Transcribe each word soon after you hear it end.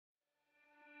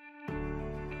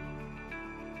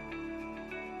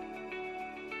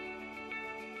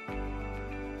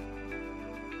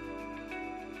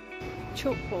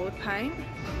chalkboard paint,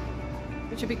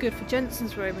 which would be good for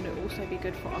Jensen's room, and it would also be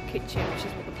good for our kitchen, which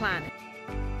is what the plan is.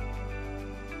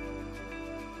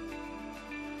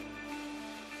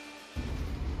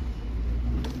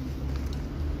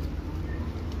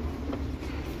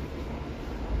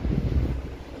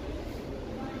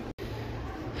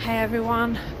 Hey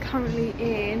everyone, currently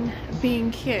in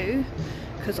B&Q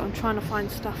because I'm trying to find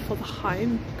stuff for the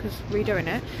home because redoing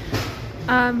it.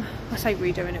 I say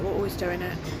redoing it, we're always doing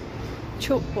it.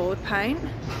 Chalkboard paint,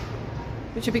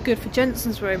 which would be good for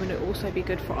Jensen's room, and it would also be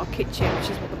good for our kitchen,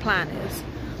 which is what the plan is.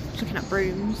 Just looking at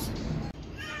brooms.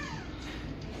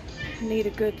 Need a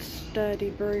good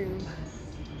sturdy broom.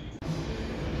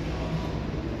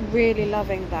 Really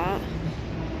loving that.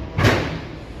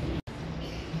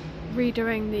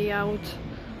 Redoing the old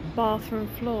bathroom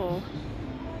floor.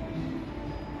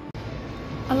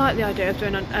 I like the idea of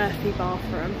doing an earthy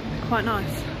bathroom, quite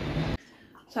nice.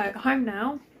 So home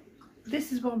now,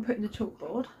 this is what I'm putting the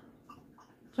chalkboard,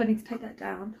 so I need to take that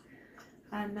down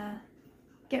and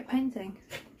get painting.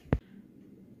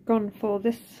 Gone for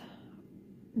this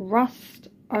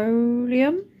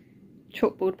Rust-Oleum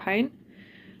chalkboard paint,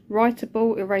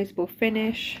 writable, erasable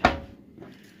finish,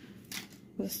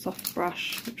 with a soft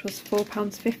brush, which was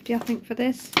 £4.50 I think for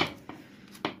this,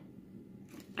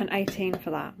 and 18 for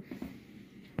that.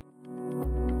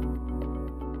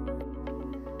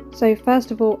 So first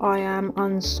of all, I am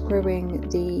unscrewing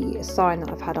the sign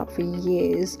that I've had up for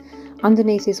years.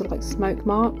 Underneath is sort of like smoke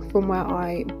mark from where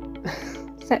I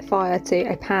set fire to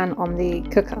a pan on the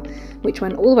cooker, which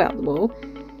went all the way up the wall.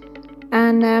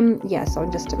 And yeah, so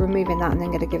I'm just removing that and then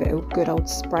going to give it a good old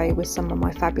spray with some of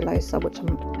my Fabulosa, which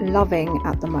I'm loving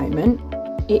at the moment.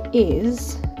 It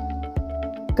is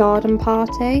Garden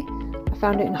Party. I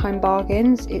found it in Home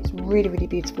Bargains. It's really, really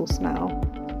beautiful smell.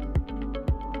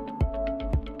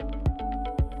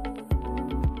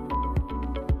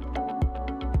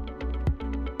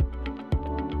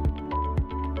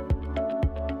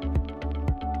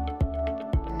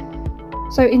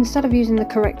 So instead of using the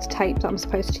correct tape that I'm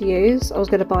supposed to use, I was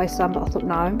going to buy some, but I thought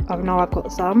no, I know I've got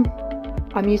some.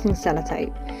 I'm using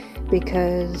sellotape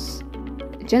because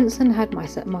Jensen had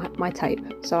my tape,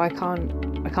 so I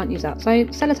can't use that. So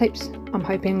sellotapes, I'm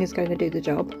hoping, is going to do the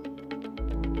job.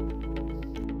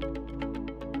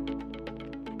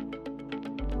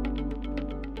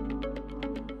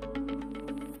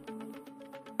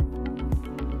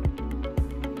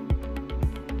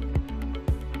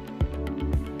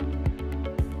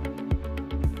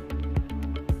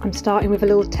 I'm starting with a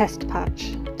little test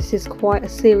patch. This is quite a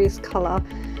serious colour,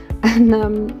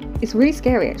 and it's really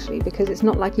scary actually, because it's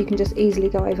not like you can just easily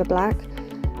go over black,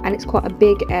 and it's quite a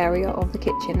big area of the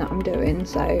kitchen that I'm doing,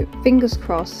 so fingers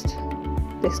crossed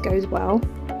this goes well.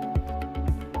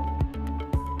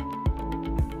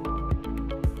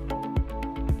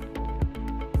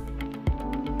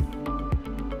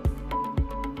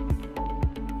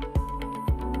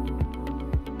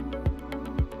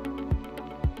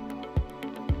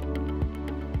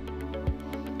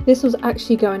 This was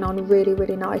actually going on really,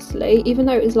 really nicely, even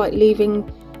though it was like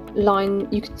leaving line,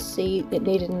 you could see it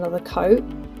needed another coat.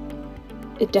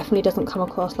 It definitely doesn't come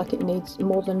across like it needs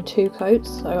more than 2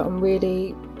 coats, so I'm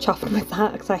really chuffed with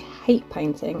that because I hate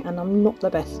painting and I'm not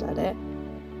the best at it.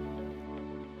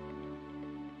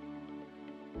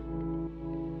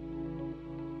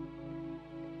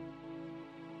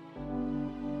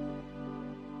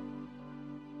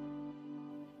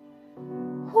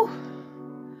 Whew.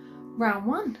 Round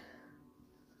 1.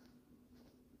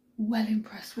 Well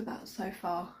impressed with that so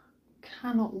far.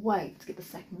 Cannot wait to get the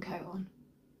second coat on.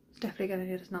 It's definitely going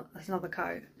to need another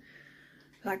coat.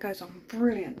 That goes on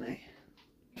brilliantly.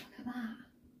 Look at that.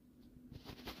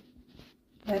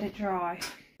 Let it dry.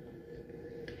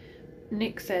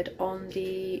 Nick said on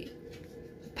the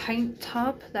paint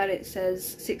tub that it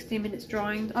says 60 minutes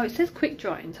drying. Oh, it says quick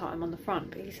drying time on the front,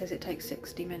 but he says it takes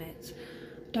 60 minutes.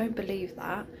 Don't believe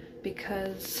that,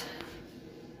 because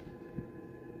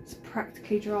it's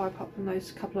practically dry apart from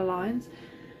those couple of lines,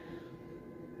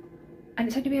 and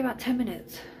it's only been about 10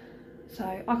 minutes, so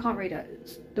I can't read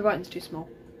it. The writing's too small,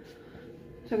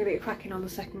 so I'm going to get cracking on the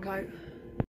second coat.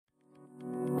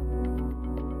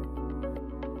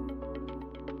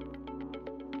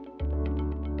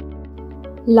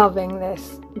 Loving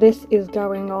this. This is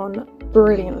going on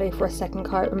brilliantly for a second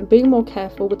coat. I'm being more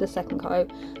careful with the second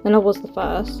coat than I was the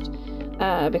first,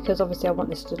 because obviously I want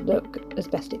this to look as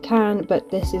best it can, but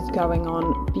this is going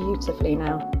on beautifully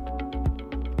now.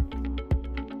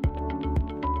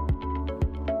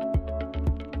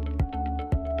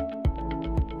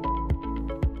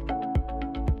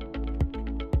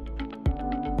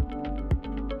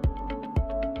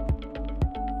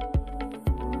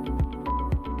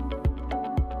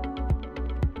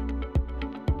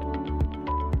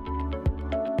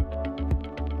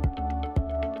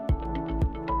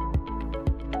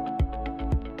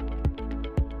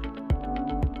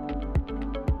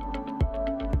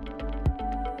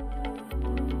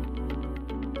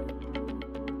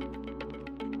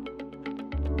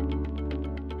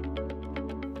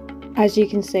 As you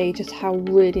can see just how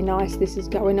really nice this is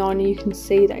going on, and you can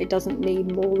see that it doesn't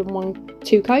need more than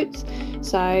two coats,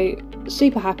 so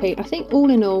super happy. I think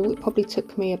all in all it probably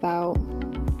took me about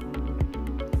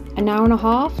an hour and a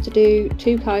half to do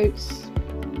 2 coats,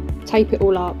 tape it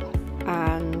all up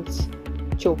and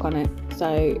chalk on it,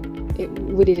 so it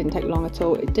really didn't take long at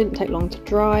all. It didn't take long to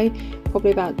dry,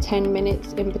 probably about 10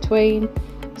 minutes in between,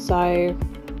 so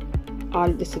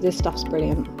this stuff's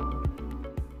brilliant.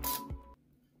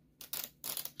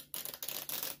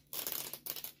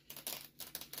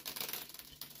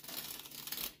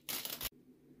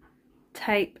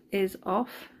 Tape is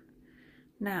off.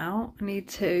 Now I need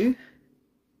to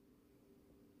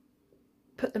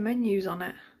put the menus on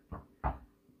it.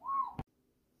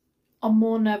 I'm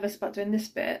more nervous about doing this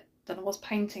bit than I was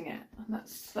painting it, and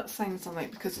that's saying something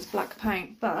because it's black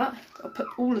paint, but I'll put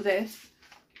all of this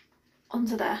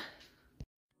onto there.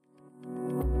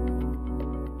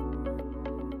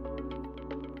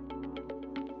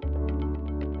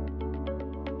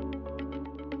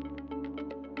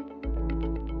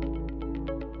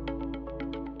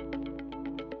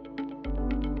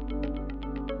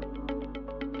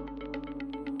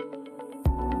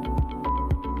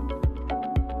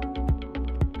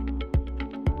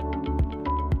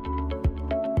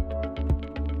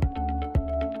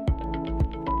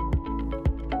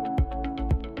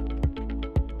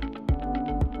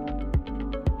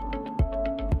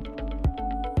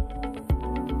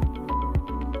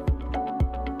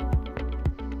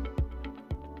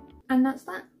 And that's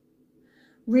that.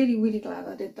 Really glad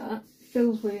I did that.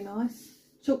 Feels really nice.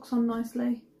 Chalks on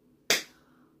nicely.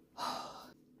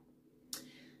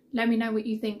 Let me know what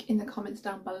you think in the comments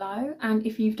down below, and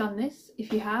if you've done this,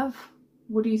 if you have,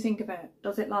 what do you think of it?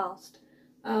 Does it last?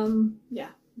 Yeah,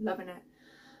 loving it.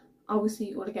 I will see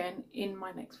you all again in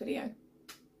my next video.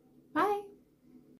 Bye.